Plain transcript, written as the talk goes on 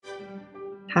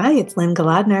Hi, it's Lynn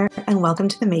Galadner, and welcome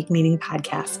to the Make Meaning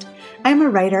podcast. I'm a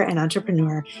writer and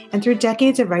entrepreneur, and through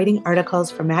decades of writing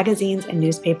articles for magazines and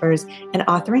newspapers and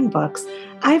authoring books,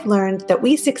 I've learned that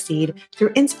we succeed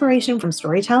through inspiration from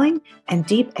storytelling and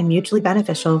deep and mutually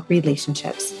beneficial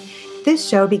relationships. This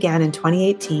show began in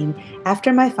 2018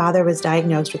 after my father was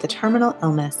diagnosed with a terminal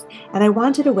illness, and I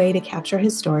wanted a way to capture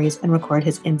his stories and record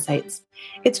his insights.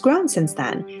 It's grown since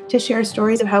then to share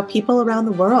stories of how people around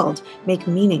the world make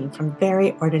meaning from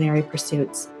very ordinary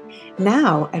pursuits.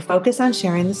 Now I focus on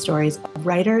sharing the stories of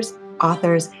writers,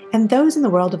 authors, and those in the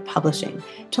world of publishing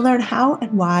to learn how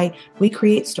and why we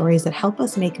create stories that help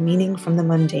us make meaning from the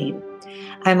mundane.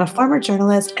 I'm a former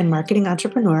journalist and marketing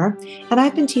entrepreneur, and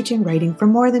I've been teaching writing for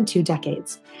more than 2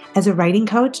 decades. As a writing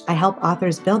coach, I help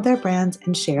authors build their brands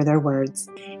and share their words.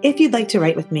 If you'd like to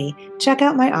write with me, check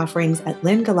out my offerings at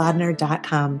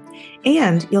lynngaladner.com.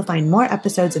 And you'll find more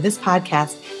episodes of this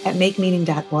podcast at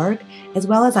makemeaning.org, as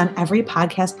well as on every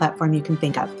podcast platform you can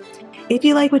think of. If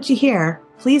you like what you hear,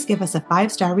 please give us a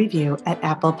 5-star review at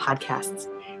Apple Podcasts.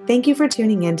 Thank you for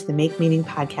tuning in to the Make Meaning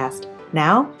podcast.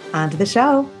 Now, on to the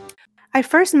show. I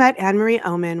first met Anne-Marie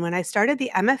Oomen when I started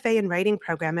the MFA in Writing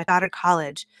program at Goddard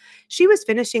College. She was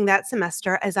finishing that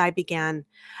semester as I began.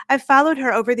 I've followed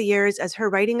her over the years as her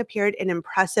writing appeared in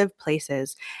impressive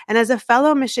places. And as a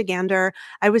fellow Michigander,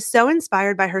 I was so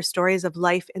inspired by her stories of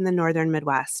life in the Northern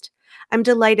Midwest. I'm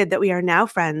delighted that we are now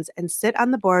friends and sit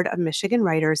on the board of Michigan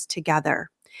Writers together.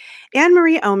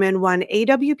 Anne-Marie Oomen won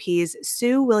AWP's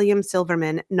Sue William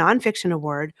Silverman Nonfiction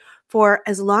Award for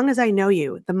As Long as I Know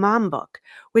You, the Mom Book,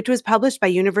 which was published by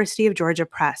University of Georgia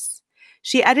Press.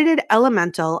 She edited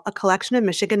Elemental, a collection of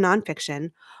Michigan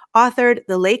nonfiction, authored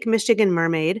The Lake Michigan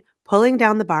Mermaid, Pulling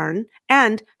Down the Barn,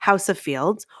 and House of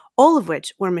Fields, all of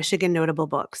which were Michigan notable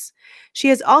books. She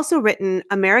has also written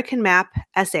American Map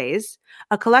Essays,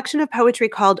 a collection of poetry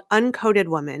called Uncoded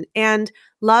Woman, and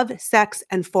Love, Sex,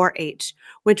 and 4-H,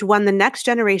 which won the Next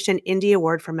Generation Indie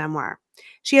Award for Memoir.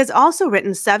 She has also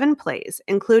written 7 plays,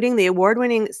 including the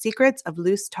award-winning Secrets of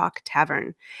Loose Talk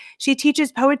Tavern. She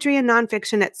teaches poetry and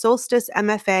nonfiction at Solstice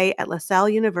MFA at LaSalle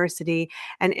University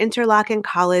and Interlochen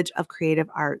College of Creative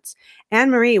Arts.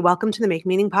 Anne-Marie, welcome to the Make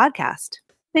Meaning podcast.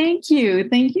 Thank you.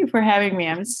 Thank you for having me.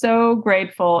 I'm so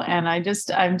grateful. And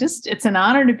it's an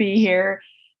honor to be here.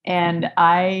 And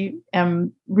I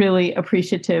am really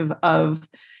appreciative of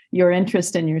your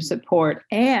interest and your support.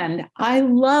 And I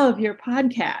love your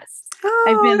podcast. Oh.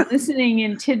 I've been listening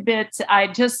in tidbits. I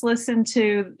just listened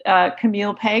to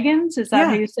Camille Pagans. Is that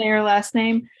how you say her last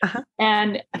name? Uh-huh.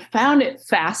 And I found it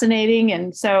fascinating.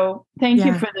 And so thank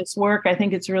you for this work. I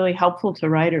think it's really helpful to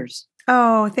writers.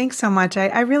 Oh, thanks so much.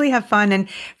 I really have fun. And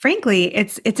frankly,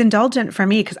 it's indulgent for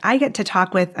me because I get to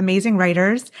talk with amazing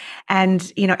writers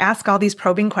and, ask all these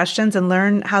probing questions and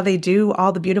learn how they do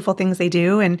all the beautiful things they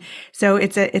do. And so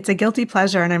it's a guilty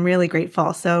pleasure and I'm really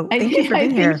grateful. So thank you for being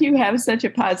here. I think you have such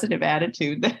a positive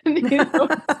attitude that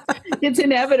it's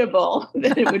inevitable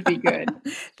that it would be good.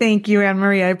 Thank you,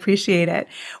 Anne-Marie. I appreciate it.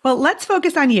 Well, let's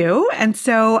focus on you. And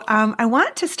so I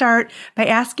want to start by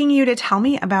asking you to tell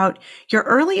me about your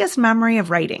earliest memory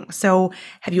of writing. So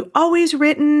have you always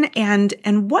written and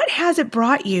what has it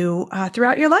brought you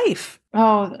throughout your life?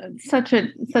 Oh, such a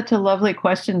lovely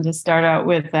question to start out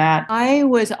with that. I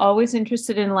was always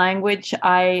interested in language.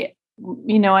 I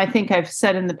think I've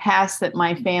said in the past that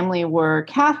my family were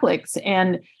Catholics.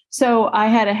 And so I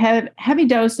had a heavy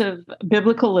dose of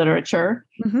biblical literature.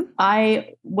 Mm-hmm.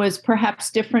 I was perhaps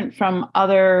different from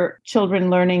other children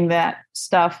learning that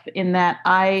stuff in that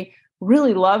I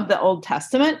really loved the Old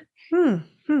Testament. I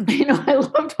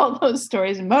loved all those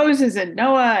stories, Moses and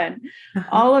Noah and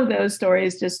all of those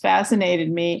stories just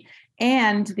fascinated me.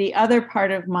 And the other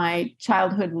part of my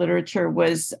childhood literature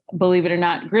was, believe it or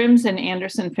not, Grimm's and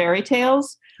Andersen fairy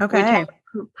tales, which are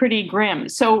pretty grim.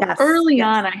 So early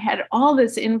on, I had all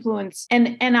this influence.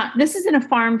 And this is in a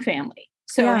farm family.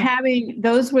 So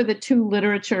those were the 2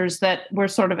 literatures that were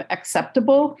sort of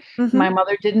acceptable. Mm-hmm. My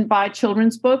mother didn't buy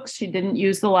children's books. She didn't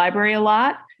use the library a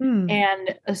lot.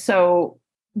 And so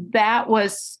that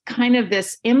was kind of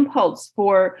this impulse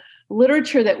for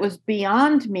literature that was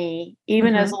beyond me,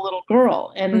 even as a little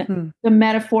girl. And the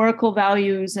metaphorical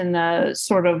values and the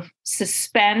sort of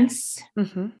suspense,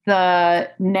 the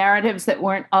narratives that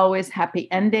weren't always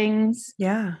happy endings,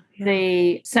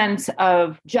 the sense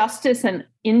of justice and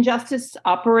injustice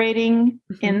operating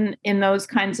in those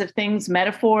kinds of things,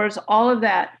 metaphors, all of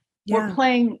that were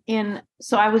playing in.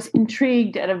 So I was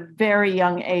intrigued at a very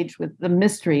young age with the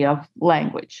mystery of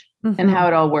language and how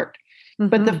it all worked.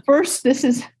 But this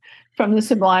is from the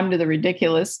sublime to the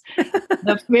ridiculous.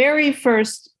 The very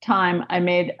first time I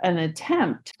made an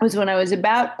attempt was when I was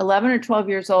about 11 or 12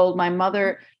 years old. My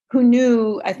mother, who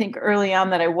knew, I think early on,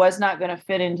 that I was not going to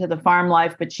fit into the farm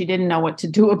life, but she didn't know what to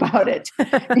do about it.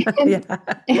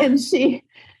 And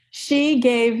she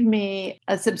gave me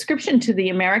a subscription to the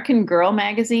American Girl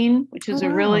magazine, which is a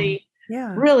really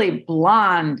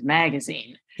blonde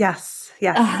magazine. Yes.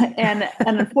 And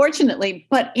unfortunately,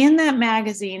 but in that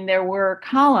magazine, there were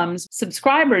columns.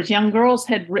 Subscribers, young girls,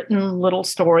 had written little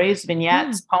stories,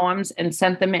 vignettes, poems, and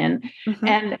sent them in.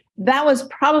 And that was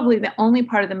probably the only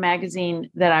part of the magazine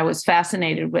that I was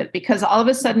fascinated with, because all of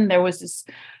a sudden there was this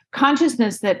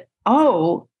consciousness that,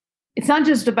 oh, it's not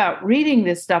just about reading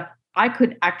this stuff. I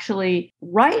could actually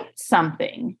write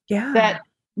something that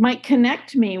might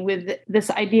connect me with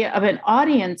this idea of an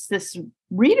audience, this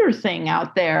reader thing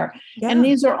out there. And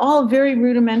these are all very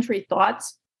rudimentary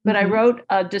thoughts, but I wrote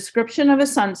a description of a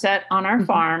sunset on our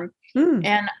farm.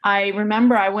 And I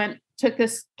remember I took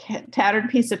this tattered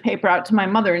piece of paper out to my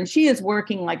mother, and she is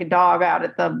working like a dog out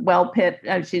at the well pit.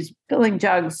 She's filling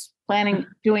jugs,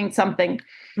 doing something.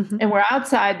 And we're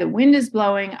outside, the wind is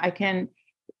blowing. I can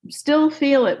still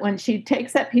feel it when she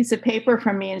takes that piece of paper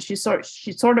from me, and she sort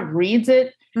of reads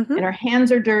it, and her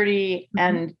hands are dirty.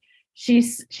 And she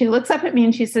looks up at me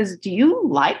and she says, "Do you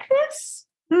like this?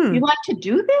 You like to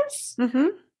do this?"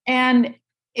 And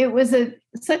it was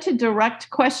such a direct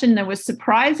question. There was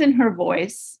surprise in her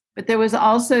voice, but there was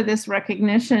also this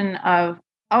recognition of,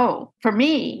 oh, for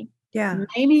me,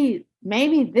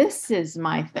 maybe this is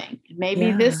my thing.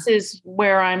 Maybe this is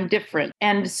where I'm different.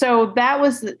 And so that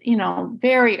was,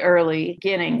 very early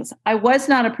beginnings. I was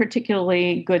not a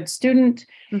particularly good student,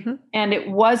 and it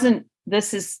wasn't.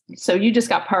 So you just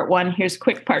got part one. Here's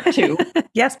quick part two.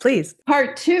 Yes, please.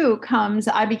 Part two comes,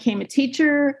 I became a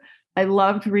teacher. I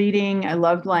loved reading. I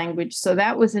loved language. So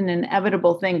that was an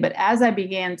inevitable thing. But as I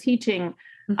began teaching,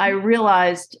 I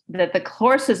realized that the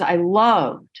courses I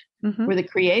loved were the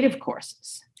creative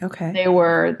courses. Okay. They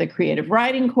were the creative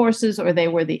writing courses, or they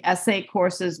were the essay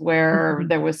courses where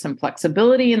there was some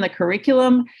flexibility in the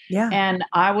curriculum. And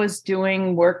I was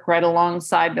doing work right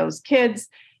alongside those kids.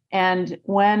 And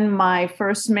when my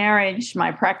first marriage, my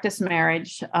practice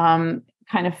marriage, kind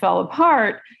of fell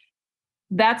apart,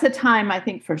 that's a time, I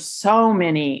think, for so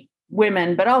many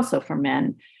women, but also for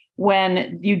men,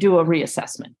 when you do a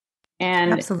reassessment.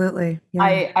 And absolutely.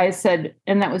 I said,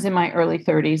 and that was in my early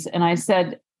 30s. And I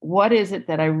said, what is it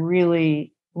that I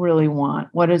really, really want?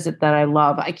 What is it that I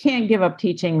love? I can't give up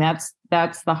teaching. That's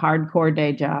the hardcore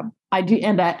day job. I do.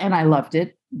 And I loved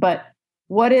it. But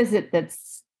what is it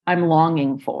I'm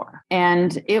longing for?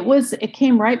 And it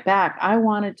came right back. I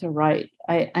wanted to write.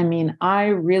 I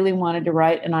really wanted to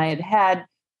write. And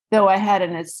though I had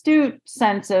an astute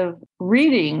sense of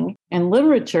reading and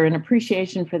literature and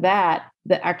appreciation for that,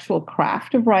 the actual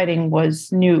craft of writing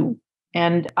was new,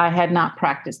 and I had not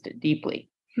practiced it deeply.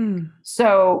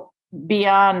 So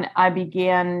beyond my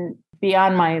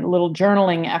little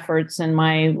journaling efforts and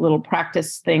my little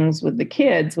practice things with the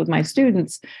kids, with my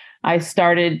students, I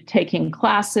started taking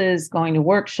classes, going to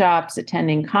workshops,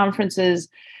 attending conferences,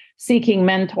 seeking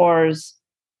mentors,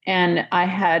 and I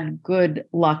had good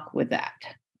luck with that.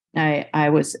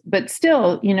 But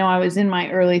still, I was in my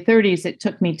early 30s. It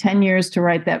took me 10 years to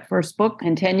write that first book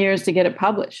and 10 years to get it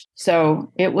published.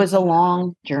 So it was a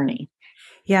long journey.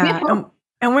 Yeah.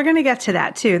 And we're going to get to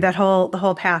that too, the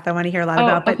whole path I want to hear a lot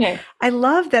about. But okay. I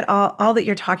love that all that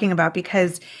you're talking about,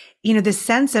 because this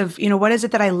sense of, what is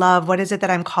it that I love? What is it that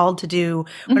I'm called to do?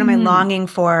 What am I longing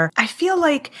for? I feel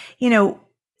like,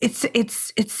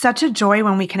 it's such a joy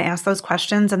when we can ask those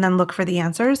questions and then look for the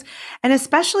answers. And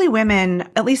especially women,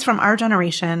 at least from our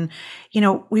generation,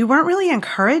 we weren't really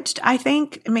encouraged, I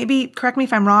think, maybe correct me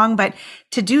if I'm wrong, but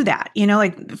to do that,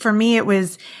 like for me, it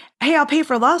was, hey, I'll pay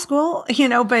for law school,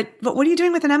 but what are you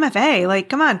doing with an MFA? Like,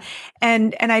 come on.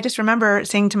 And I just remember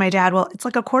saying to my dad, well, it's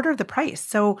like a quarter of the price.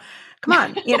 So come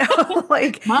on,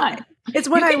 like it's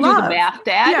what I love. Do the math,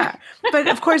 Dad. Yeah. But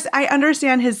of course I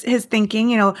understand his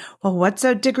thinking, well, what's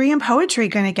a degree in poetry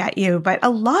going to get you? But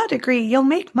a law degree, you'll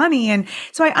make money. And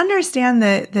so I understand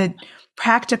the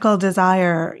practical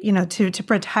desire, to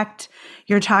protect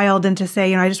your child and to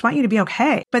say, I just want you to be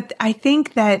okay. But I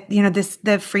think that,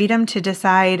 the freedom to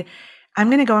decide, I'm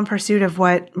going to go in pursuit of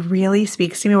what really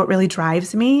speaks to me, what really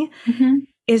drives me,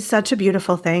 is such a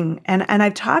beautiful thing. And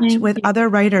I've talked with other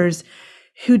writers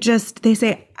who they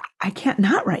say, I can't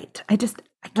not write. I can't,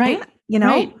 Right.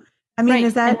 I mean,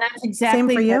 is that and that's exactly, same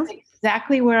for you?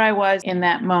 exactly where I was in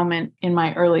that moment in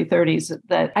my early 30s,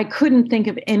 that I couldn't think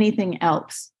of anything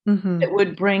else that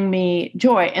would bring me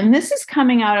joy. And this is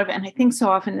coming out of, and I think so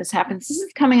often this happens, this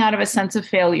is coming out of a sense of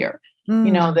failure,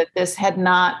 that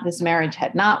this marriage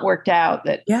had not worked out,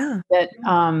 that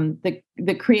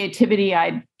the creativity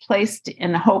I'd placed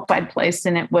and the hope I'd placed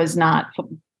in it was not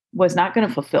going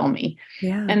to fulfill me.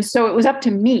 Yeah. And so it was up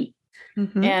to me.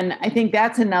 And I think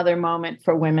that's another moment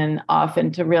for women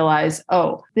often to realize,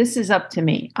 oh, this is up to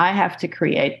me. I have to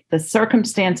create the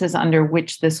circumstances under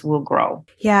which this will grow.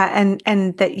 Yeah.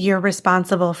 And that you're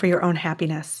responsible for your own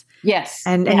happiness. Yes.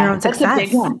 And your own success. That's a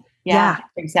big one. Yeah,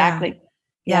 exactly.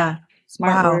 Yeah.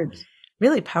 Smart words.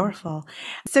 Really powerful.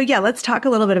 So let's talk a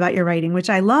little bit about your writing, which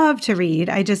I love to read.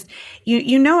 I just,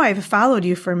 I've followed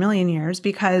you for a million years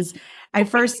because I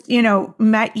first,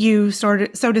 met you so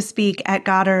to speak at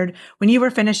Goddard when you were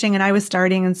finishing and I was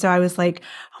starting. And so I was like,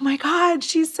 oh my God,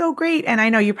 she's so great. And I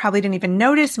know you probably didn't even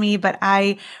notice me, but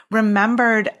I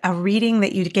remembered a reading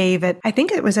that you gave I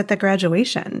think it was at the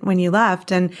graduation when you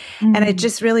left. And it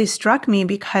just really struck me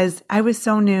because I was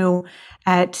so new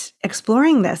at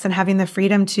exploring this and having the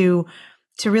freedom to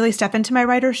really step into my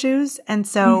writer's shoes. And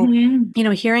so,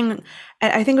 hearing,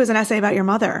 I think it was an essay about your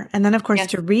mother. And then of course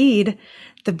to read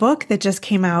the book that just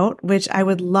came out, which I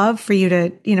would love for you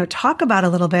to, talk about a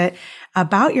little bit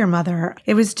about your mother.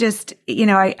 It was just,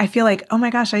 I feel like, oh my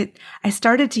gosh, I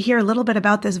started to hear a little bit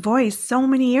about this voice so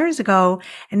many years ago,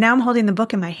 and now I'm holding the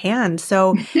book in my hand.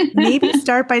 So maybe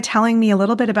start by telling me a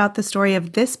little bit about the story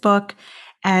of this book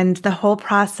and the whole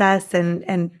process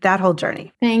and that whole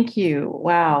journey. Thank you.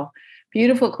 Wow.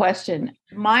 Beautiful question.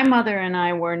 My mother and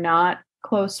I were not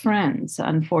close friends,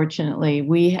 unfortunately.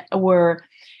 We were,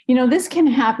 this can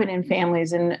happen in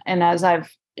families. And as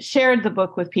I've shared the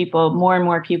book with people, more and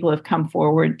more people have come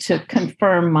forward to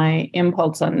confirm my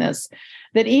impulse on this,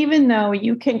 that even though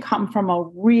you can come from a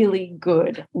really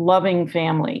good, loving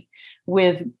family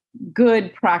with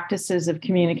good practices of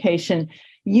communication,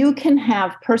 you can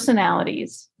have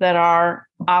personalities that are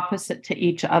opposite to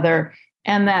each other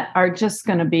and that are just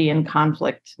going to be in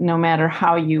conflict no matter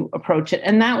how you approach it.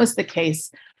 And that was the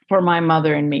case for my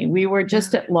mother and me. We were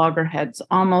just at loggerheads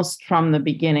almost from the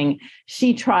beginning.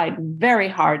 She tried very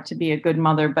hard to be a good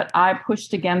mother, but I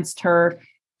pushed against her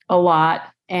a lot.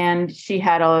 And she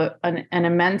had an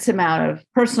immense amount of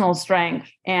personal strength.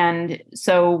 And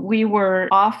so we were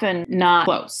often not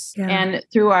close. Yeah. And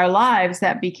through our lives,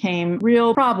 that became a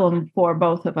real problem for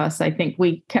both of us. I think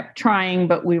we kept trying,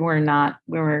 but we were not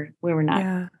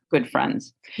good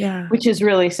friends, which is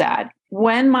really sad.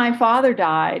 When my father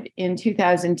died in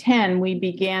 2010, we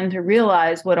began to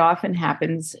realize what often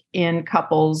happens in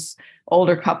couples,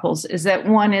 older couples, is that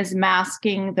one is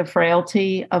masking the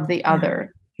frailty of the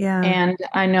other. Yeah. And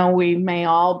I know we may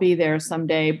all be there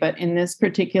someday, but in this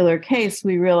particular case,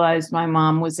 we realized my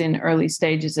mom was in early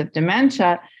stages of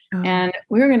dementia and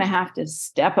we were going to have to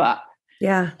step up.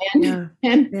 Yeah.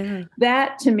 And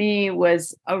that to me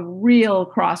was a real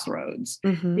crossroads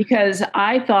because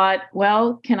I thought,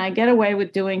 well, can I get away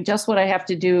with doing just what I have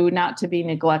to do not to be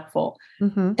neglectful?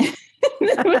 I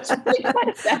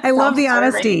love the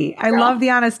honesty. I love the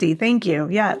honesty. Thank you.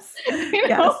 Yes.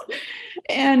 Yes.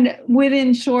 And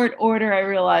within short order, I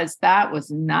realized that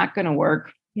was not going to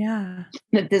work. Yeah.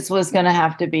 That this was going to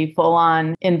have to be full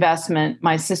on investment.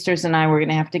 My sisters and I were going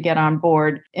to have to get on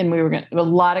board, and we were going to a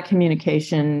lot of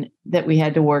communication that we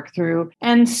had to work through.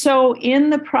 And so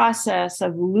in the process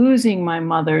of losing my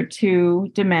mother to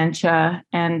dementia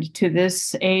and to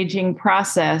this aging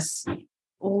process,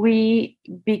 we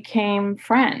became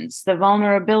friends. The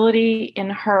vulnerability in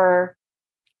her,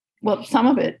 well, some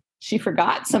of it, she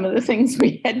forgot some of the things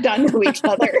we had done to each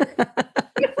other.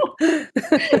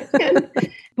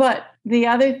 But the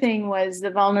other thing was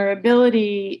the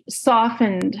vulnerability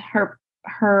softened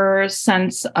her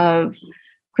sense of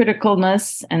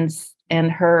criticalness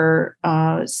and her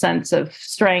sense of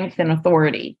strength and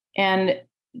authority. And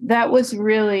that was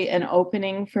really an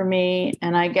opening for me.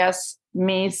 And I guess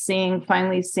me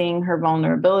finally seeing her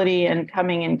vulnerability and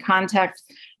coming in contact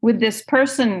with this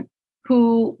person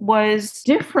who was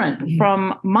different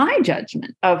from my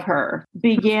judgment of her,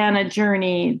 began a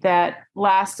journey that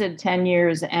lasted 10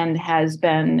 years and has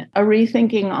been a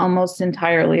rethinking almost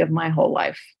entirely of my whole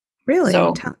life. Really?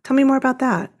 So, tell me more about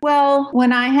that. Well,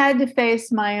 when I had to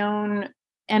face my own,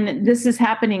 and this is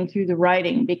happening through the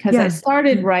writing, because I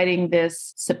started writing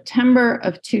this September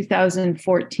of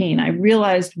 2014, I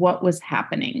realized what was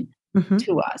happening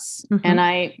to us. And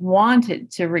I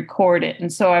wanted to record it. And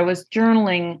so I was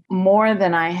journaling more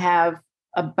than I have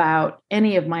about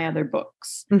any of my other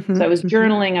books. Mm-hmm, So I was mm-hmm.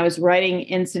 journaling, I was writing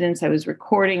incidents, I was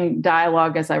recording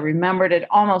dialogue as I remembered it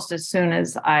almost as soon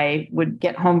as I would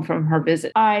get home from her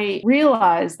visit. I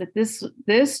realized that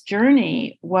this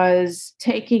journey was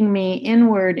taking me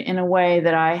inward in a way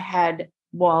that I had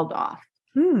walled off.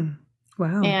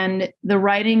 Wow. And the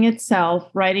writing itself,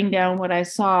 writing down what I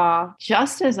saw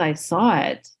just as I saw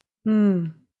it,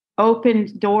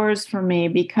 opened doors for me,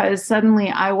 because suddenly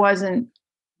I wasn't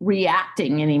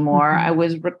reacting anymore. I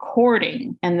was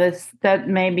recording. And that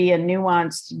may be a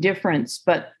nuanced difference,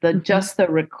 but just the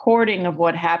recording of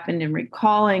what happened and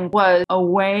recalling was a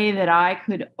way that I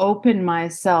could open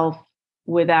myself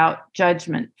without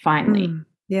judgment finally.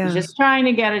 Yeah. Just trying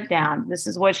to get it down. This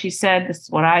is what she said. This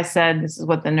is what I said. This is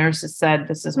what the nurses said.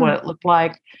 This is what it looked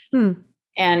like.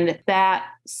 And that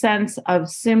sense of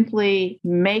simply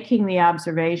making the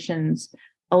observations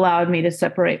allowed me to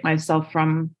separate myself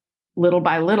from little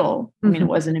by little. I mean, it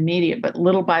wasn't immediate, but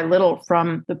little by little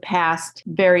from the past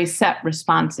very set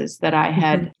responses that I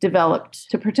had developed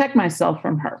to protect myself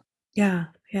from her. Yeah.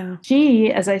 Yeah.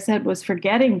 She, as I said, was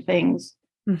forgetting things.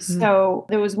 So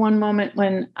there was one moment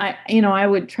when I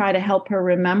would try to help her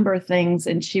remember things,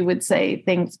 and she would say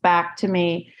things back to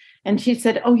me. And she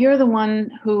said, "Oh, you're the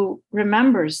one who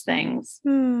remembers things."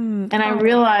 And I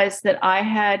realized that I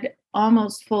had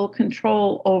almost full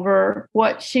control over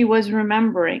what she was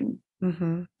remembering.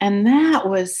 And that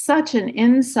was such an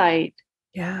insight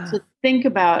to think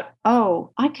about,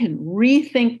 oh, I can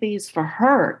rethink these for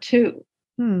her too,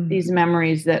 these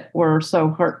memories that were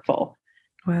so hurtful.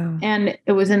 Wow. And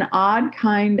it was an odd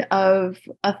kind of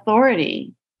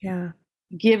authority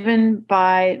given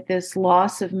by this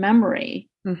loss of memory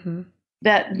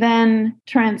that then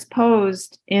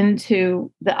transposed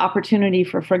into the opportunity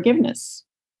for forgiveness.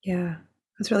 Yeah,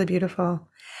 that's really beautiful.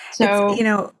 So,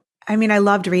 I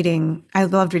loved reading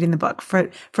the book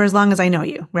for as long as I know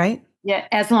you, right? Yeah,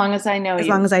 as long as I know you. As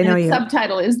long as I know you. The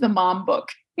subtitle is The Mom Book.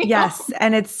 Yes.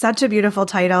 And it's such a beautiful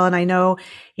title. And I know,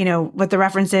 what the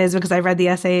reference is because I read the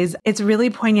essays. It's really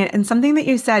poignant. And something that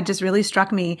you said just really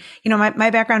struck me. My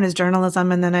background is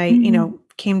journalism. And then I,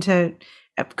 came to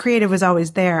creative was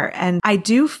always there. And I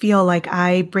do feel like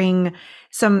I bring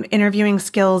some interviewing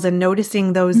skills and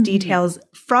noticing those details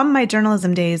from my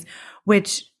journalism days,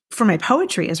 which for my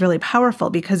poetry is really powerful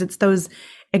because it's those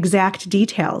exact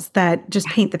details that just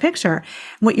paint the picture.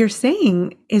 What you're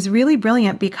saying is really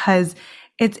brilliant because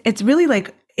it's really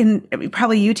like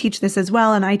probably you teach this as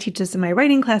well. And I teach this in my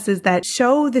writing classes that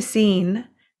show the scene,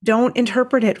 don't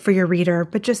interpret it for your reader,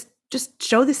 but just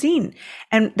show the scene.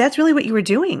 And that's really what you were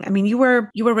doing. I mean, you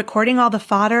were recording all the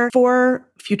fodder for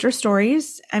future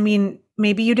stories. I mean,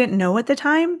 maybe you didn't know at the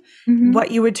time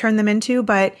what you would turn them into,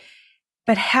 but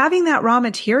having that raw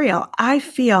material, I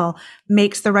feel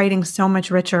makes the writing so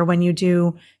much richer when you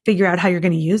do figure out how you're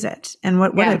going to use it. And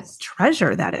what a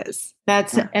treasure that is.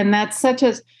 That's such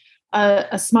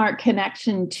a smart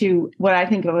connection to what I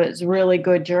think of as really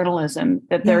good journalism,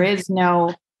 that there is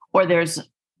there's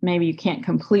maybe you can't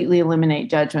completely eliminate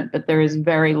judgment, but there is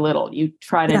very little. You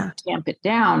try to tamp it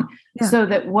down so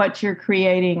that what you're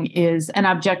creating is an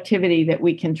objectivity that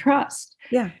we can trust.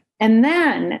 Yeah. And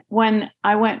then when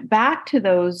I went back to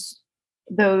those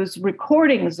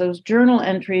recordings, those journal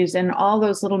entries and all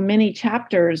those little mini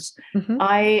chapters,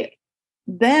 I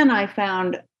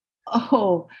found,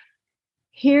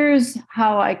 here's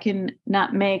how I can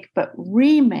not make, but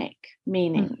remake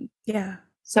meaning. Yeah.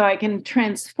 So I can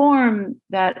transform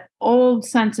that old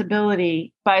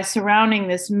sensibility by surrounding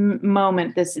this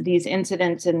moment, these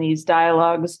incidents and these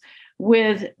dialogues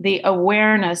with the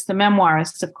awareness, the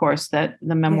memoirist, of course, that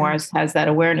the memoirist has that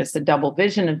awareness. The double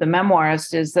vision of the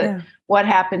memoirist is that what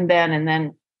happened then, and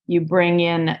then you bring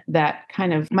in that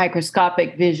kind of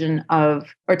microscopic vision or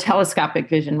telescopic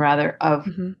vision rather of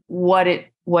what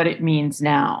it means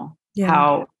now,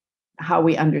 how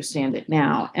we understand it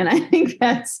now. And I think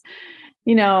that's,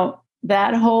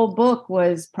 that whole book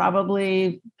was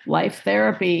probably life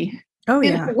therapy. Oh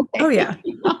yeah. Oh yeah.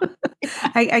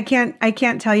 I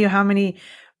can't tell you how many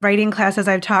writing classes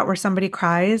I've taught where somebody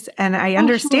cries, and I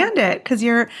understand it because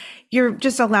you're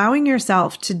just allowing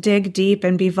yourself to dig deep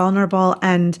and be vulnerable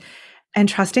and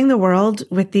trusting the world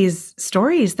with these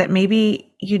stories that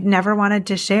maybe you'd never wanted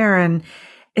to share. And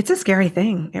it's a scary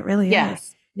thing. It really is. Yeah.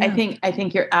 I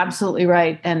think you're absolutely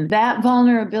right. And that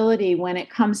vulnerability, when it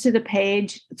comes to the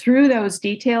page, through those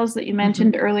details that you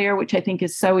mentioned earlier, which I think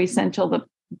is so essential, the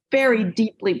very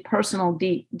deeply personal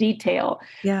detail,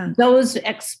 those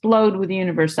explode with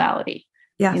universality.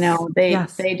 Yes.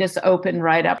 They just open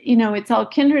right up. It's all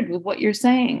kindred with what you're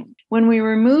saying. When we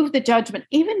remove the judgment,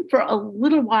 even for a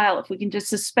little while, if we can just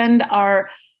suspend our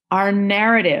our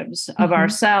narratives of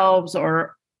ourselves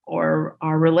or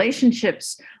our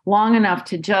relationships long enough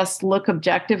to just look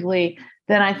objectively,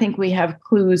 then I think we have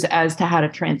clues as to how to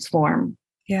transform.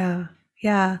 Yeah.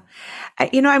 Yeah.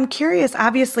 I'm curious,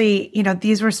 obviously,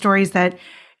 these were stories that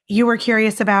you were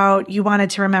curious about. You wanted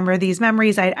to remember these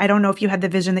memories. I don't know if you had the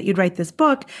vision that you'd write this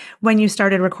book when you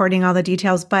started recording all the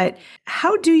details, but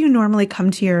how do you normally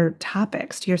come to your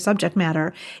topics, to your subject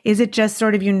matter? Is it just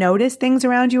sort of you notice things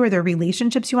around you? Are there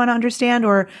relationships you want to understand?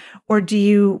 Or do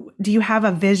you have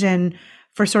a vision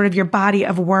for sort of your body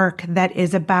of work that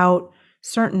is about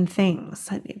certain things?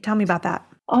 Tell me about that.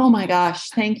 Oh my gosh,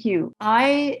 thank you.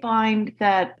 I find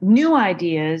that new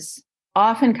ideas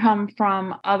often come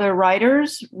from other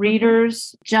writers,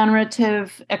 readers,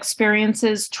 generative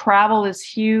experiences. Travel is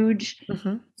huge.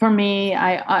 For me.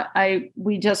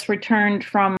 We just returned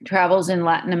from travels in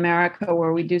Latin America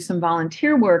where we do some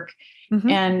volunteer work.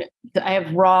 And I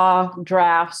have raw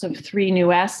drafts of 3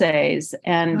 new essays.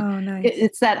 And nice.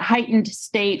 It's that heightened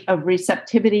state of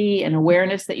receptivity and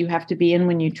awareness that you have to be in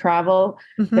when you travel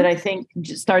that I think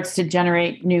starts to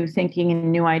generate new thinking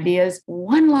and new ideas.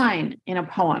 One line in a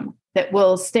poem that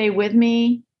will stay with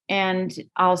me, and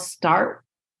I'll start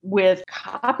with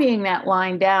copying that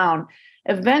line down.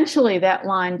 Eventually that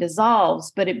line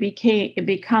dissolves, but it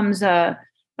becomes a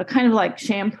kind of like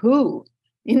shampoo.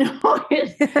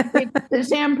 The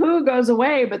shampoo goes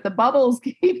away, but the bubbles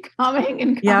keep coming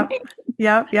and coming.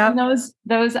 Yep. And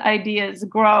those ideas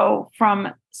grow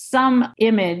from some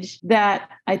image that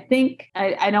I think,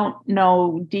 I don't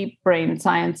know deep brain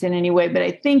science in any way, but I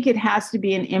think it has to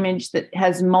be an image that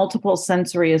has multiple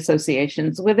sensory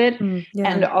associations with it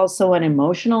and also an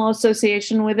emotional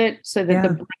association with it, so that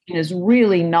the brain is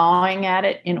really gnawing at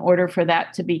it in order for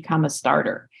that to become a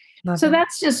starter. So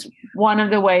that's just one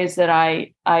of the ways that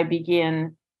I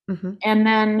begin. And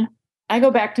then I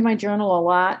go back to my journal a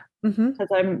lot because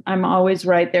I'm always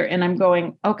right there, and I'm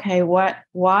going, okay,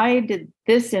 why did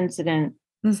this incident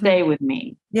stay with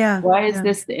me? Why is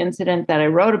this the incident that I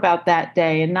wrote about that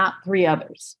day and not 3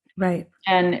 others? Right.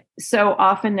 And so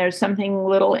often there's something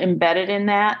little embedded in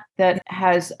that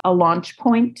has a launch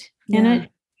point in it.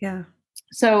 Yeah.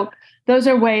 So those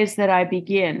are ways that I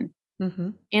begin.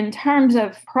 In terms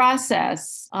of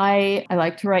process, I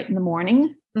like to write in the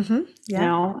morning. That's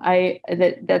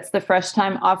the fresh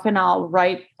time. Often I'll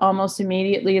write almost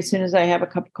immediately as soon as I have a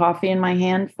cup of coffee in my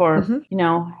hand for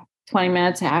 20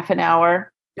 minutes, half an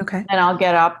hour. Okay. And I'll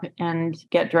get up and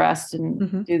get dressed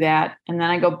and do that. And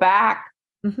then I go back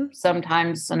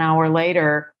sometimes an hour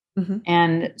later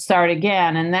and start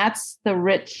again. And that's the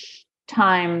rich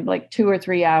time, like 2 or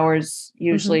 3 hours,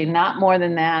 usually, not more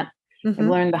than that. I've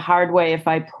learned the hard way. If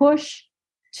I push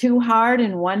too hard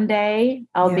in one day,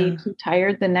 I'll be too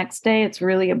tired the next day. It's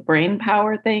really a brain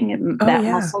power thing. That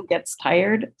muscle gets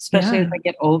tired, especially as I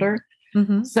get older.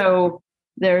 So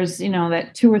there's,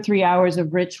 that 2 or 3 hours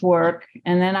of rich work.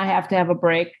 And then I have to have a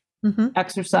break,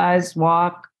 exercise,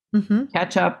 walk,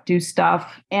 catch up, do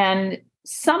stuff. And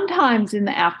sometimes in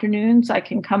the afternoons, I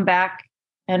can come back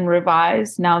and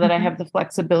revise now that I have the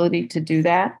flexibility to do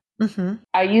that.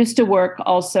 I used to work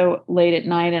also late at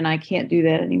night, and I can't do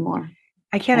that anymore.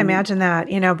 I can't imagine that,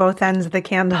 both ends of the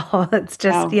candle. It's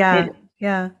just,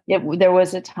 there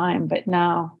was a time, but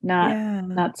now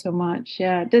not so much.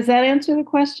 Yeah. Does that answer the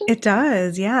question? It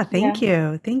does. Yeah. Thank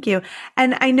you. Thank you.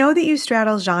 And I know that you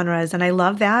straddle genres, and I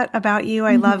love that about you.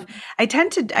 I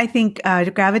tend to, I think,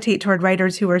 gravitate toward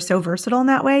writers who are so versatile in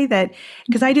that way, that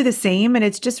because I do the same, and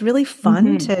it's just really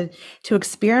fun to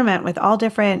experiment with all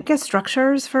different,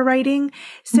 structures for writing.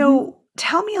 So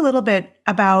tell me a little bit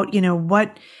about,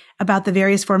 what about the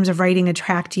various forms of writing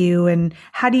attract you, and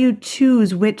how do you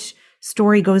choose which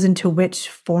story goes into which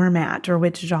format or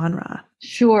which genre?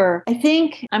 Sure. I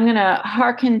think I'm going to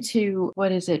hearken to,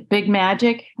 Big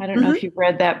Magic? I don't know if you've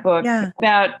read that book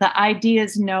about the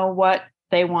ideas know what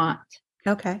they want.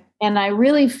 Okay. And I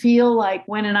really feel like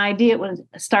when an idea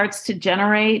starts to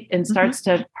generate and starts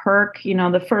to perk,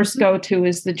 the first go-to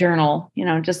is the journal,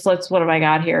 what have I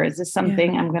got here? Is this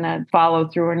something I'm going to follow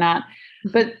through or not?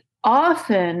 But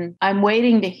often I'm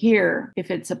waiting to hear if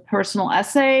it's a personal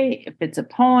essay, if it's a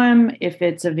poem, if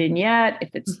it's a vignette, if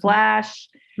it's flash,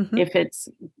 if it's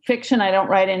fiction. I don't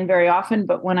write in very often,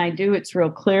 but when I do, it's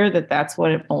real clear that that's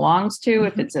what it belongs to.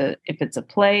 If it's a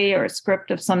play or a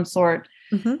script of some sort,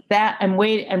 that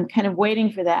I'm kind of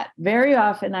waiting for that. Very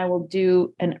often I will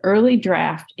do an early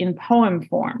draft in poem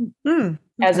form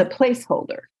as a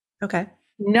placeholder. Okay.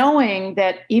 Knowing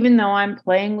that even though I'm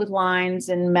playing with lines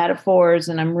and metaphors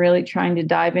and I'm really trying to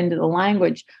dive into the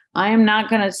language, I am not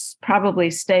going to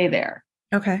probably stay there.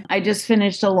 Okay. I just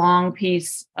finished a long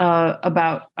piece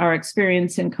about our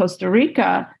experience in Costa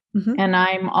Rica, Mm-hmm. and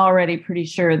I'm already pretty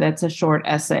sure that's a short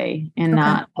essay and Okay.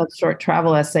 not a short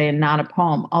travel essay and not a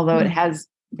poem, although it Mm. has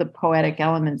the poetic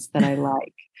elements that I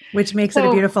like. Which makes it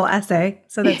a beautiful essay.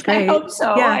 So that's great. I hope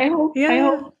so.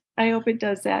 Yeah. I hope it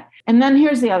does that. And then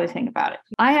here's the other thing about it.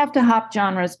 I have to hop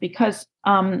genres because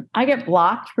I get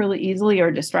blocked really easily or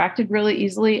distracted really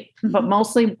easily, Mm-hmm. but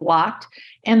mostly blocked.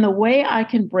 And the way I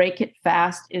can break it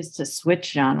fast is to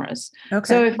switch genres. Okay.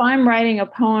 So if I'm writing a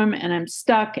poem and I'm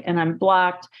stuck and I'm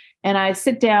blocked, and I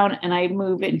sit down and I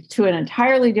move into an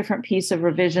entirely different piece of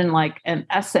revision, like an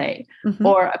essay Mm-hmm.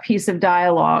 or a piece of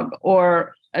dialogue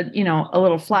or a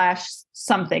little flash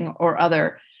something or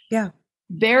other. Yeah.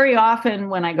 Very often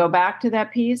when I go back to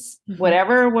that piece, Mm-hmm.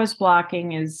 whatever was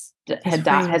blocking has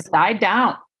died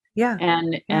down. Yeah.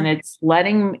 And it's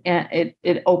letting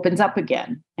it opens up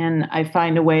again. And I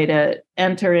find a way to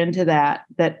enter into that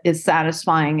is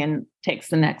satisfying and takes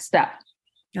the next step.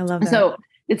 I love that. So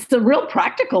it's the real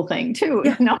practical thing too.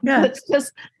 Yeah. Yeah.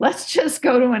 Let's just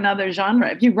go to another genre.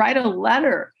 If you write a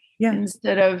letter, yeah.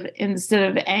 instead of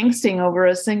angsting over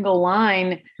a single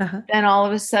line, then all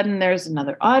of a sudden there's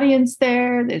another audience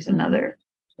there. There's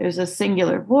there's a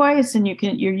singular voice, and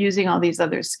you're using all these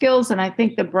other skills. And I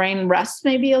think the brain rests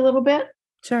maybe a little bit.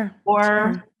 Sure.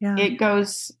 Or Yeah. it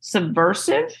goes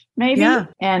subversive maybe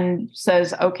and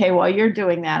says, okay, while you're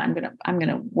doing that, I'm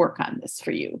gonna work on this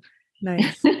for you.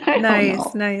 Nice.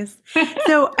 Nice.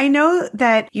 So I know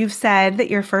that you've said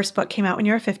that your first book came out when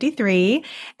you were 53,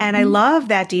 and I love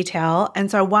that detail.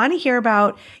 And so I want to hear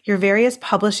about your various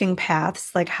publishing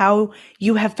paths, like how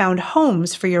you have found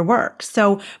homes for your work.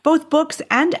 So both books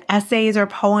and essays or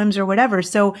poems or whatever.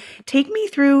 So take me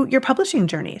through your publishing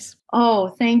journeys. Oh,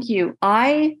 thank you.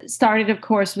 I started, of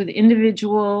course, with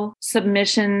individual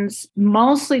submissions,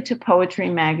 mostly to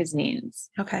poetry magazines.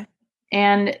 Okay.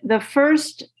 And the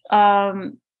first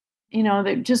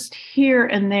that just here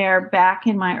and there back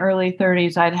in my early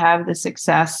 30s, I'd have the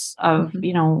success of,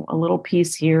 a little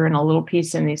piece here and a little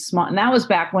piece in these small, and that was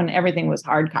back when everything was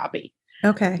hard copy.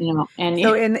 Okay. And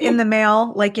so in the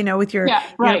mail, like, with your,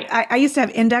 right. I used to have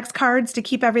index cards to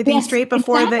keep everything straight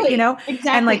before exactly.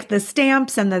 And like the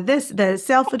stamps and the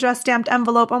self-addressed stamped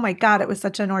envelope. Oh my God, it was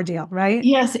such an ordeal, right?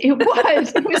 Yes, it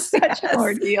was. It was such an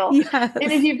ordeal. Yes.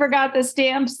 And if you forgot the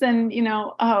stamps, then,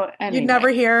 anyway. You'd never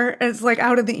hear. It's like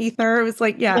out of the ether. It was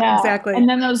like, exactly. And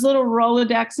then those little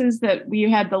Rolodexes that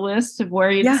you had the list of where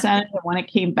you'd sent it and when it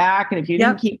came back. And if you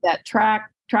didn't keep that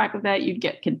track of that, you'd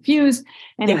get confused.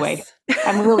 Anyway,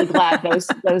 I'm really glad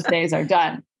those days are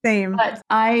done. Same. But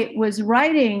I was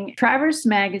writing, Traverse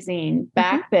magazine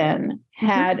back then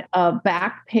had a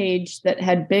back page that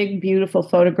had big, beautiful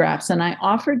photographs. And I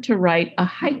offered to write a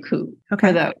haiku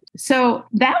for those. So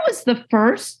that was the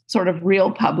first sort of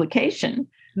real publication.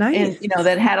 Nice. And,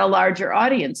 that had a larger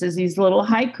audience, is these little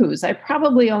haikus. I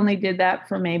probably only did that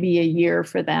for maybe a year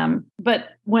for them. But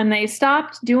when they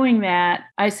stopped doing that,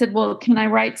 I said, well, can I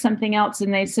write something else?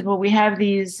 And they said, well, we have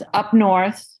these up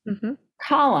north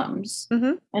columns,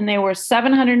 and they were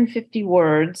 750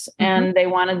 words, and they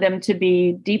wanted them to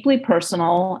be deeply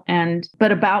personal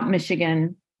but about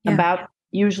Michigan,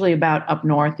 usually about up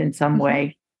north in some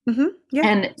way.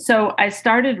 And so I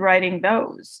started writing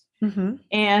those.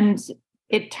 And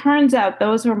it turns out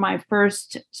those were my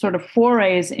first sort of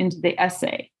forays into the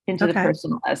essay, into the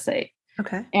personal essay.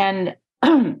 Okay. And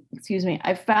excuse me,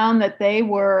 I found that they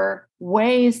were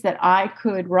ways that I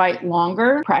could write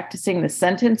longer, practicing the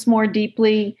sentence more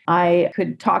deeply. I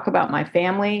could talk about my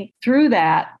family. Through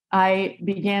that, I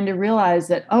began to realize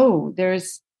that,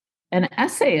 there's an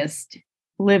essayist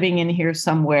living in here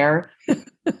somewhere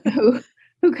who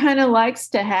kind of likes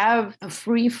to have a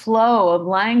free flow of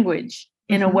language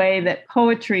in a way that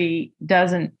poetry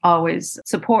doesn't always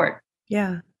support.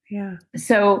 Yeah.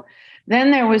 So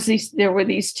then there were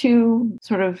these two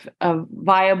sort of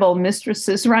viable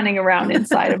mistresses running around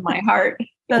inside of my heart.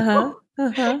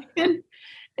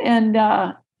 And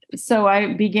so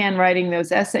I began writing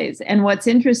those essays. And what's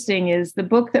interesting is the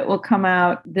book that will come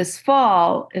out this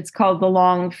fall, it's called The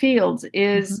Long Fields,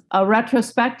 is a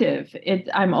retrospective.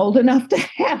 I'm old enough to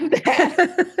have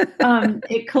that.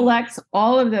 It collects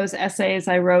all of those essays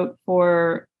I wrote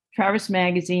for Traverse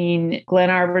Magazine, Glen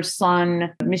Arbor Sun,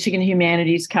 Michigan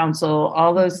Humanities Council,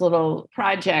 all those little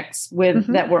projects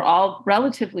that were all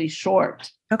relatively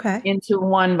short. Into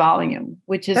one volume,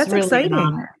 which is really exciting. An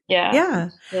honor. Yeah.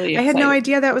 Really I had no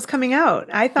idea that was coming out.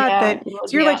 I thought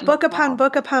that you're like book upon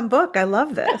book upon book. I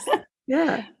love this.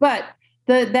 Yeah. But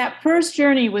That first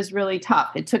journey was really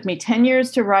tough. It took me 10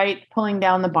 years to write Pulling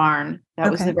Down the Barn. That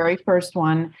was the very first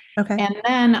one. Okay. And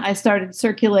then I started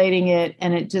circulating it,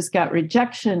 and it just got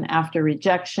rejection after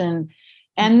rejection.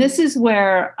 And this is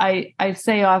where I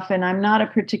say often, I'm not a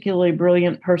particularly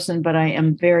brilliant person, but I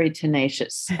am very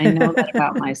tenacious. I know that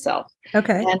about myself.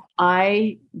 Okay. And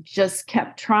I just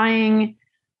kept trying.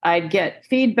 I'd get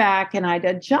feedback and I'd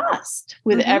adjust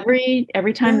with every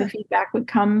time the feedback would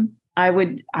come. I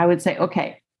would say,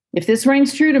 okay, if this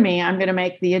rings true to me, I'm going to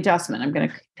make the adjustment. I'm going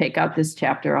to take out this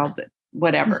chapter,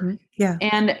 whatever. Yeah.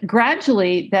 And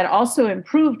gradually that also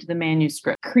improved the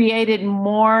manuscript, created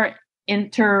more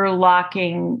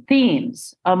interlocking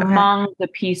themes among the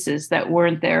pieces that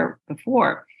weren't there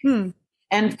before.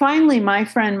 And finally, my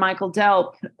friend Michael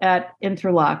Delp at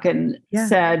Interlochen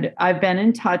said, I've been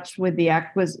in touch with the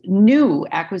new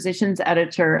acquisitions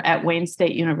editor at Wayne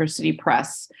State University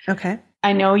Press. Okay.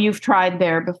 I know you've tried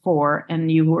there before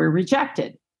and you were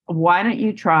rejected. Why don't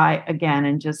you try again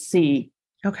and just see?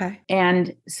 Okay.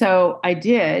 And so I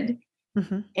did.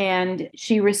 And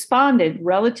she responded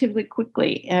relatively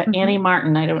quickly. Annie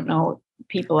Martin, I don't know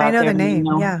people out there the name.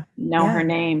 Know her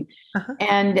name.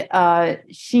 And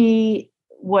she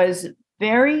was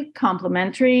very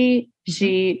complimentary.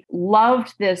 She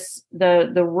loved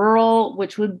the rural,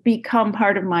 which would become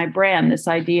part of my brand, this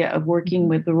idea of working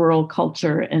with the rural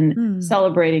culture and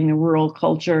celebrating the rural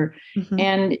culture.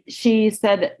 And she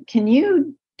said, can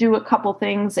you do a couple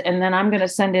things, and then I'm going to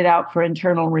send it out for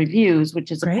internal reviews,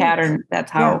 which is a pattern.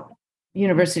 That's how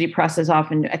university presses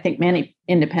often, I think many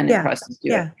independent presses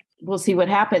do it. We'll see what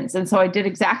happens. And so I did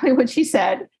exactly what she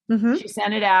said. She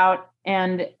sent it out.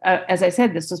 And as I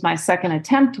said, this was my second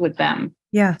attempt with them.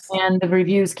 Yes. And the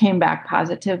reviews came back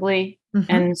positively.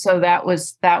 And so that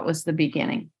was the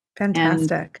beginning.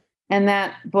 Fantastic. And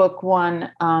that book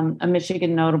won a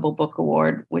Michigan Notable Book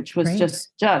Award, which was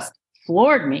just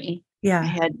floored me.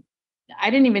 Yeah. I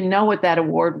didn't even know what that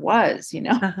award was,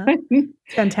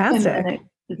 Fantastic.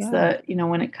 It's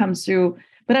when it comes through,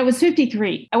 but I was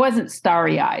 53. I wasn't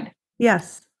starry-eyed.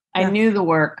 Yes. I knew the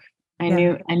work. I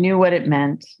knew what it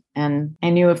meant. And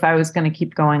I knew if I was going to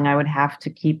keep going, I would have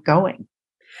to keep going.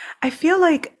 I feel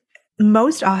like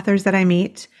most authors that I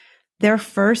meet, their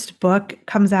first book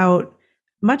comes out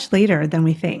much later than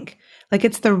we think. Like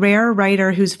it's the rare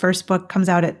writer whose first book comes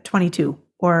out at 22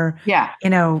 or,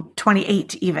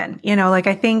 28 even, like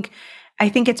I think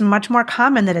it's much more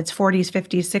common that it's 40s,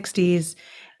 50s, 60s.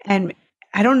 And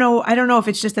I don't know if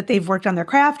it's just that they've worked on their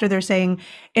craft or they're saying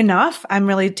enough, I'm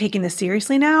really taking this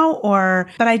seriously now,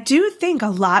 but I do think a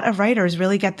lot of writers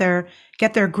really get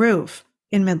their groove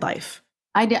in midlife.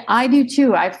 I do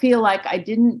too. I feel like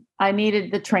I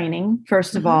needed the training,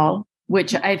 first of all,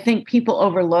 which I think people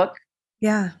overlook.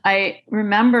 Yeah. I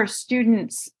remember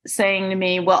students saying to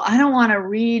me, well, I don't want to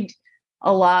read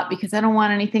a lot because I don't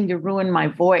want anything to ruin my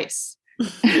voice.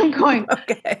 I'm going,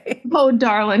 okay. Oh,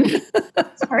 darling.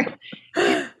 Sorry.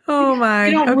 Oh my.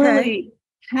 You don't really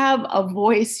have a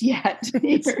voice yet.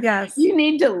 Yes. You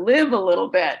need to live a little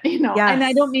bit, and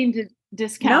I don't mean to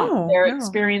discount their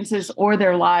experiences or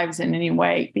their lives in any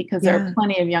way, because there are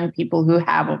plenty of young people who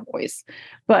have a voice,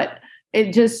 but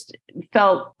it just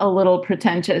felt a little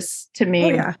pretentious to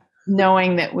me,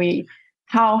 knowing that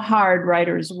how hard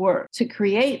writers work to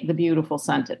create the beautiful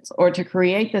sentence or to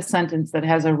create the sentence that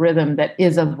has a rhythm that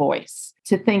is a voice.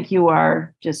 To think you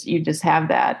just have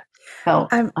that felt.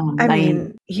 I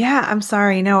mean, I'm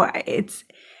sorry. No,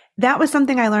 that was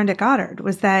something I learned at Goddard,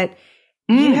 was that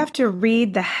you have to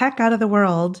read the heck out of the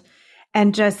world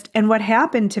and what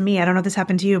happened to me, I don't know if this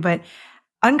happened to you, but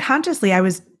unconsciously I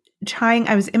was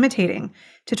imitating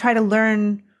to try to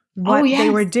learn what they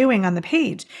were doing on the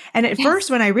page. And at first,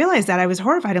 when I realized that, I was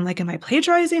horrified. I'm like, am I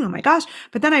plagiarizing? Oh my gosh.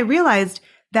 But then I realized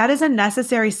that is a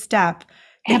necessary step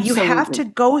that you have to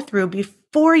go through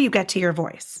before you get to your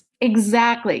voice.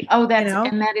 Exactly. Oh,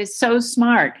 and that is so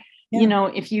smart. Yeah.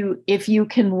 If you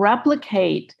can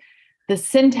replicate the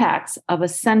syntax of a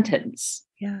sentence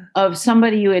of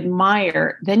somebody you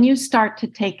admire, then you start to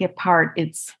take apart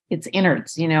its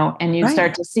innards, and you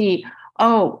start to see,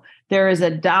 oh, there is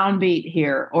a downbeat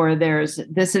here, or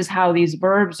this is how these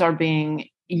verbs are being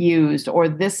used, or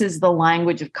this is the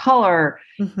language of color,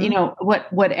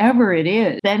 whatever it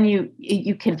is, then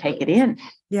you can take it in.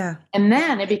 Yeah. And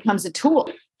then it becomes a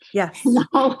tool. Yes.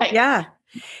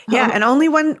 And only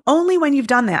when you've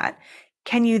done that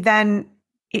can you then,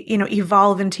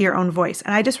 evolve into your own voice.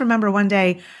 And I just remember one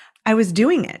day I was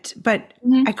doing it, but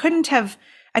I couldn't have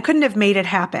made it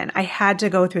happen. I had to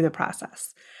go through the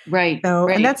process. Right. So,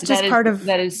 and that's just part of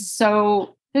that is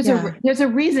so. There's a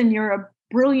reason you're a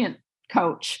brilliant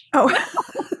coach. Oh,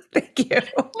 Thank you.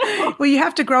 Well, you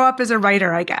have to grow up as a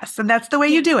writer, I guess. And that's the way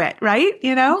you do it, right?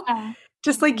 Yeah.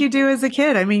 Just like you do as a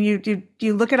kid. I mean,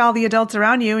 you look at all the adults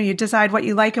around you and you decide what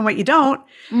you like and what you don't,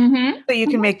 Mm-hmm. so you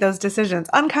can make those decisions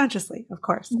unconsciously, of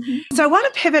course. Mm-hmm. So I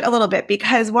want to pivot a little bit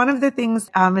because one of the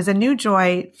things is a new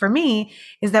joy for me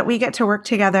is that we get to work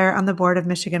together on the board of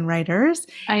Michigan Writers.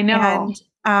 I know.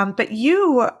 But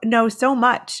you know so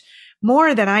much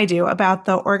more than I do about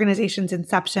the organization's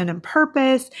inception and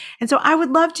purpose. And so I would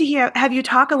love to have you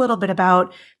talk a little bit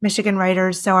about Michigan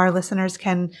Writers so our listeners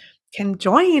can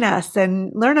join us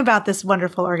and learn about this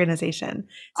wonderful organization.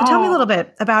 So tell me a little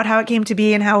bit about how it came to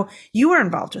be and how you were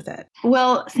involved with it.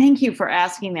 Well, thank you for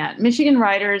asking that. Michigan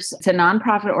Writers, it's a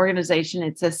nonprofit organization.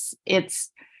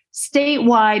 It's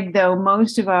statewide, though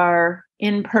most of our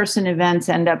in-person events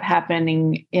end up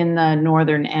happening in the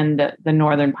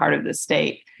northern part of the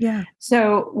state. Yeah.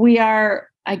 So we are,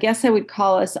 I guess I would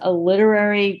call us a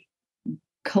literary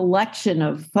collection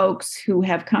of folks who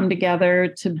have come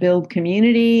together to build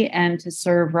community and to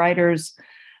serve writers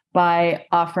by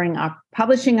offering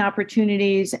publishing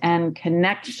opportunities and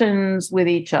connections with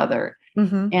each other.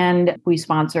 Mm-hmm. And we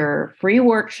sponsor free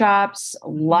workshops,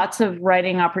 lots of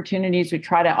writing opportunities. We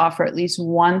try to offer at least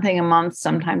one thing a month,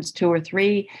 sometimes two or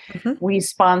three. Mm-hmm. We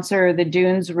sponsor the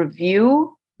Dunes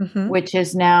Review, Mm-hmm. which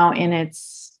is now in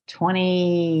its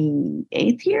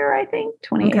 28th year, I think,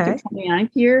 28th or 29th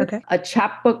year. Okay. A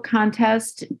chapbook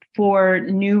contest for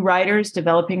new writers,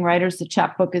 developing writers. The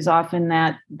chapbook is often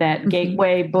that Mm-hmm.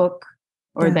 gateway book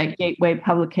or that gateway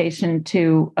publication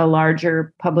to a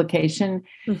larger publication.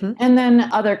 Mm-hmm. And then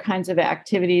other kinds of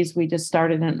activities. We just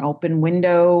started an open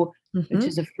window, Mm-hmm. which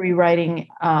is a free writing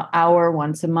hour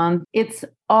once a month. It's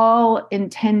all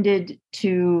intended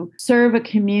to serve a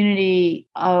community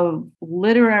of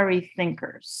literary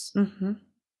thinkers. Mm-hmm.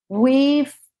 We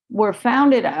were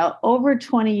founded over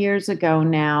 20 years ago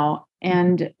now.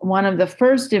 And one of the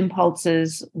first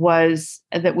impulses was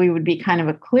that we would be kind of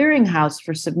a clearinghouse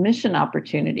for submission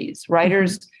opportunities.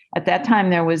 Writers, at that time,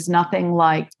 there was nothing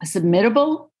like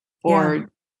Submittable or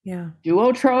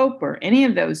Duotrope or any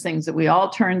of those things that we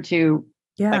all turn to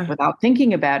like without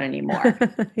thinking about anymore.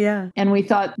 And we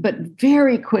thought, but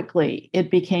very quickly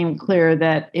it became clear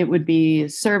that it would be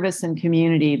service and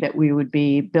community that we would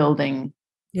be building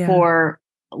for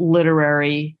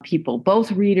literary people,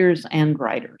 both readers and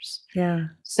writers.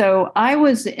 So I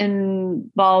was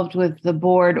involved with the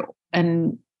board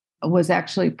and was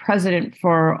actually president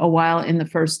for a while in the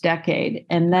first decade.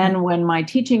 And then when my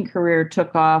teaching career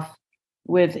took off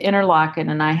with Interlochen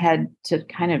and I had to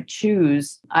kind of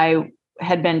choose, I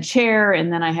had been chair,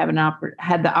 and then I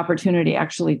had the opportunity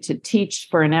actually to teach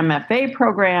for an MFA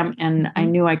program, and I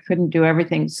knew I couldn't do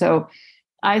everything. So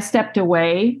I stepped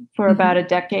away for about a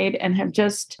decade and have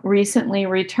just recently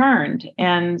returned.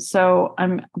 And so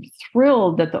I'm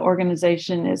thrilled that the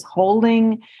organization is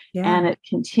holding and it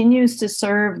continues to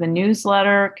serve. The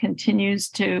newsletter continues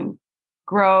to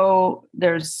grow.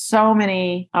 There's so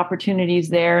many opportunities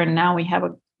there. And now we have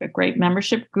a great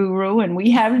membership guru, and we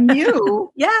have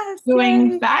you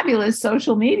doing fabulous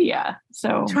social media.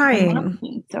 So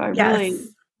trying. So I really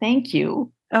thank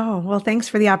you. Oh, well, thanks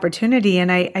for the opportunity.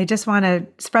 And I just want to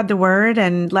spread the word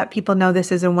and let people know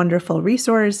this is a wonderful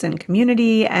resource and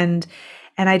community. And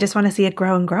I just want to see it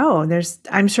grow and grow.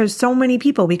 I'm sure so many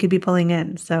people we could be pulling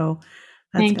in. So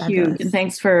that's thank fabulous. you. And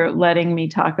thanks for letting me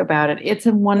talk about it. It's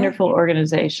a wonderful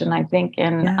organization, I think.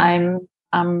 And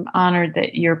I'm honored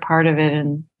that you're part of it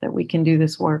and that we can do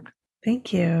this work.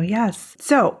 Thank you. Yes.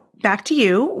 So back to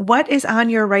you. What is on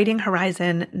your writing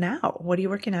horizon now? What are you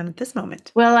working on at this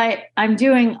moment? Well, I'm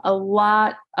doing a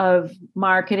lot of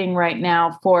marketing right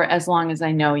now for As Long As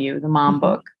I Know You, the mom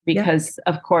book, because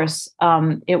of course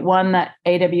it won the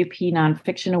AWP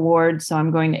Nonfiction Award. So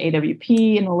I'm going to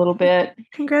AWP in a little bit.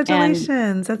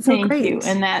 Congratulations. That's so great. Thank you.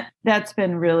 And that's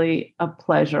been really a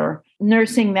pleasure,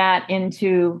 nursing that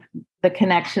into the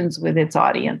connections with its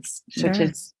audience, which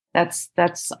is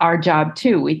that's our job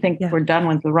too. We think we're done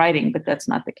with the writing, but that's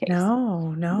not the case.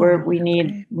 No. We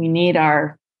need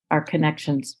our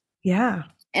connections. Yeah.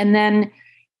 And then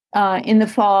in the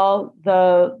fall,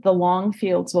 the Long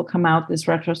Fields will come out, this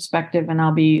retrospective, and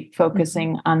I'll be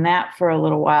focusing on that for a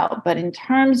little while. But in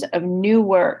terms of new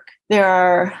work, there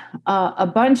are a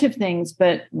bunch of things,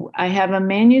 but I have a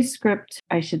manuscript.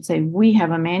 I should say we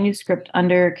have a manuscript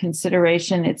under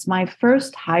consideration. It's my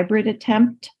first hybrid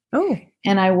attempt. Oh.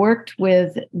 And I worked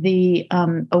with the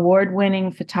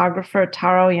award-winning photographer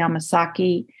Taro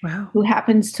Yamasaki, who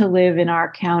happens to live in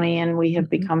our county, and we have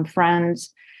become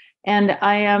friends. And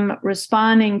I am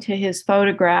responding to his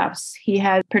photographs. He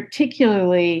had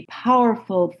particularly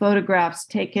powerful photographs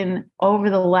taken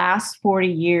over the last 40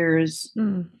 years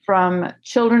from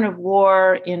children of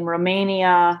war in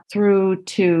Romania through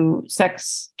to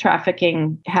sex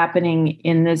trafficking happening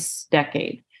in this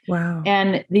decade. Wow.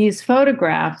 And these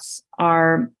photographs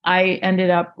I ended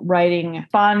up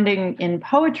responding in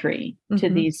poetry to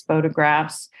these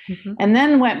photographs, and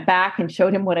then went back and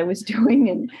showed him what I was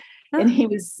doing. And he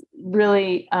was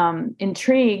really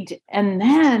intrigued. And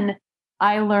then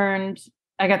I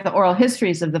got the oral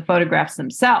histories of the photographs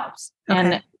themselves.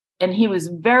 Okay. And he was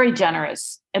very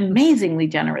generous, amazingly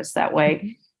generous that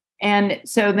way. And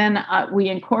so then we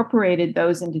incorporated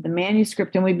those into the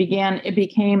manuscript, and it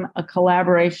became a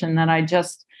collaboration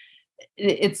that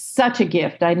it's such a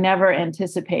gift. I never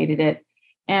anticipated it.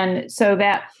 And so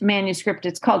that manuscript,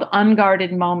 it's called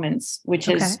Unguarded Moments, which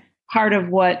is part of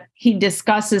what he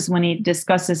discusses when he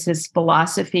discusses his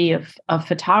philosophy of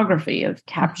photography, of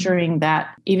capturing that,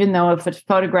 even though if a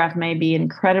photograph may be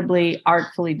incredibly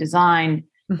artfully designed,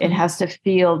 it has to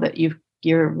feel that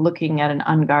you're looking at an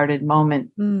unguarded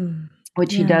moment,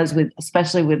 which he does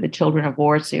especially with the Children of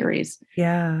War series.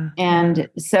 Yeah. And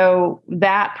so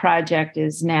that project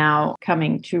is now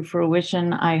coming to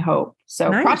fruition, I hope. So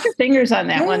cross your fingers on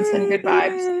that one. Send good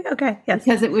vibes. Okay. Yes.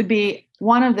 Because it would be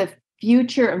one of the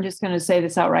future, I'm just going to say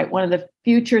this outright, one of the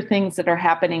future things that are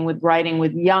happening with writing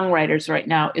with young writers right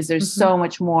now is there's so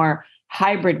much more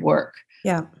hybrid work.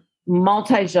 Yeah.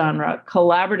 Multi-genre,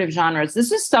 collaborative genres.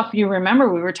 This is stuff you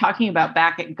remember we were talking about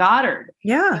back at Goddard.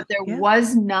 Yeah. But there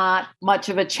was not much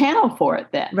of a channel for it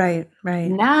then. Right.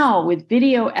 Now with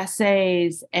video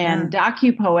essays and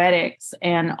docupoetics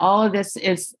and all of this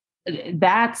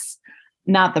that's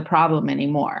not the problem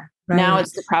anymore. Right. Now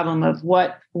it's the problem of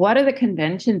what are the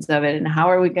conventions of it and how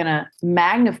are we going to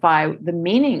magnify the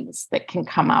meanings that can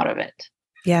come out of it?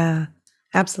 Yeah,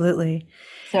 absolutely.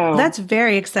 So that's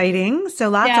very exciting. So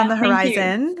lots on the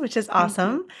horizon, which is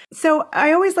awesome. So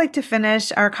I always like to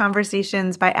finish our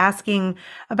conversations by asking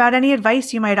about any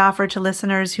advice you might offer to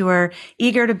listeners who are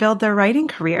eager to build their writing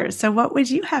careers. So what would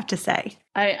you have to say?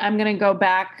 I'm going to go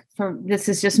back this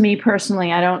is just me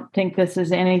personally. I don't think this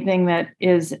is anything that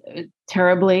is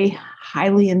terribly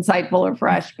highly insightful or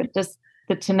fresh, but just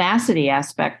the tenacity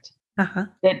aspect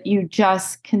that you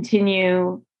just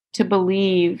continue to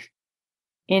believe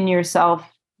in yourself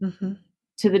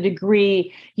to the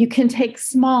degree you can take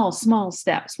small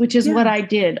steps, which is what I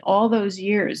did all those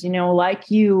years.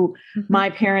 Like you, my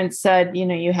parents said,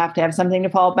 you have to have something to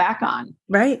fall back on.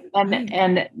 Right.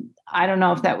 And I don't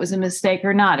know if that was a mistake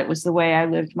or not. It was the way I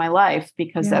lived my life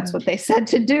because that's what they said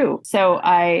to do. So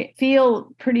I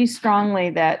feel pretty strongly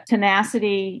that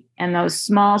tenacity and those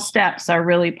small steps are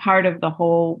really part of the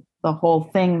whole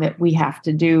thing that we have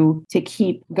to do to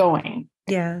keep going.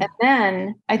 Yeah. And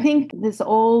then I think this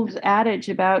old adage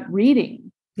about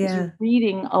reading,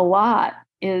 reading a lot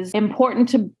is important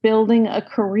to building a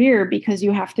career because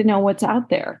you have to know what's out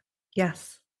there.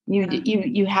 Yes.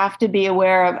 You have to be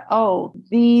aware of,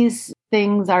 these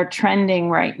things are trending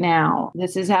right now.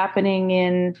 This is happening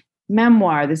in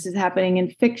memoir. This is happening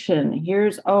in fiction.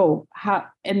 Here's, how,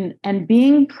 and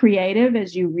being creative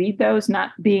as you read those,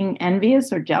 not being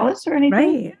envious or jealous or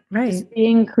anything. Right. Just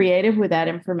being creative with that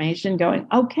information, going,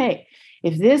 okay,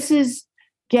 if this is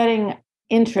getting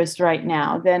interest right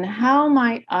now, then how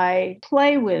might I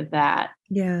play with that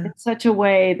in such a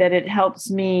way that it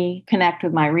helps me connect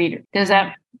with my reader? Does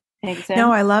that make sense?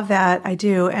 No, I love that. I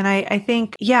do. And I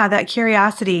think, that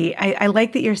curiosity, I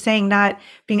like that you're saying not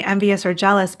being envious or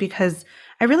jealous, because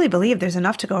I really believe there's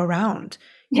enough to go around.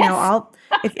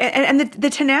 The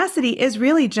tenacity is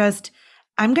really just,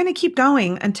 I'm going to keep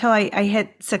going until I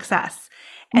hit success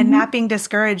and not being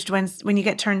discouraged when you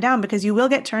get turned down, because you will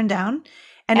get turned down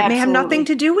and it may have nothing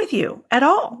to do with you at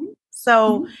all.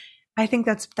 So I think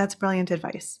that's brilliant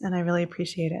advice, and I really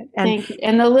appreciate it. And thank you.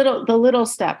 And the little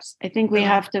steps. I think we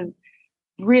have to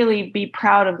really be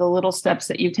proud of the little steps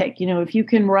that you take. If you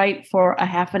can write for a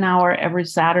half an hour every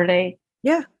Saturday,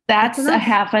 that's a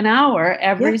half an hour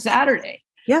every Saturday.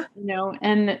 Yeah.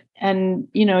 And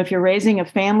if you're raising a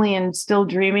family and still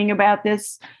dreaming about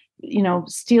this,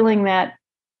 stealing that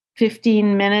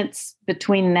 15 minutes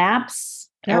between naps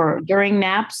or during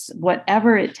naps,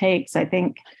 whatever it takes, I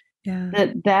think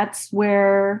that's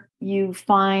where you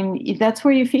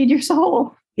feed your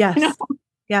soul. Yes.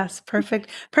 Yes.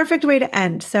 Perfect way to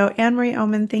end. So Anne-Marie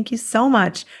Oomen, thank you so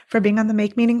much for being on the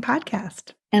Make Meaning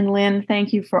podcast. And Lynn,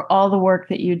 thank you for all the work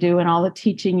that you do and all the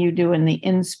teaching you do and the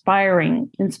inspiration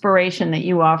that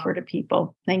you offer to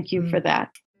people. Thank you for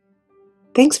that.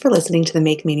 Thanks for listening to the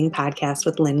Make Meaning podcast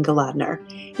with Lynn Golodner.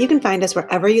 You can find us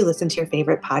wherever you listen to your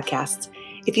favorite podcasts.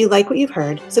 If you like what you've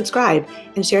heard, subscribe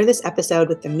and share this episode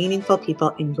with the meaningful people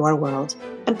in your world.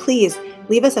 And please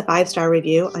leave us a 5-star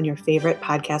review on your favorite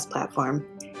podcast platform.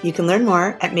 You can learn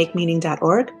more at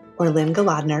makemeaning.org or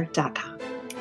lynngolodner.com.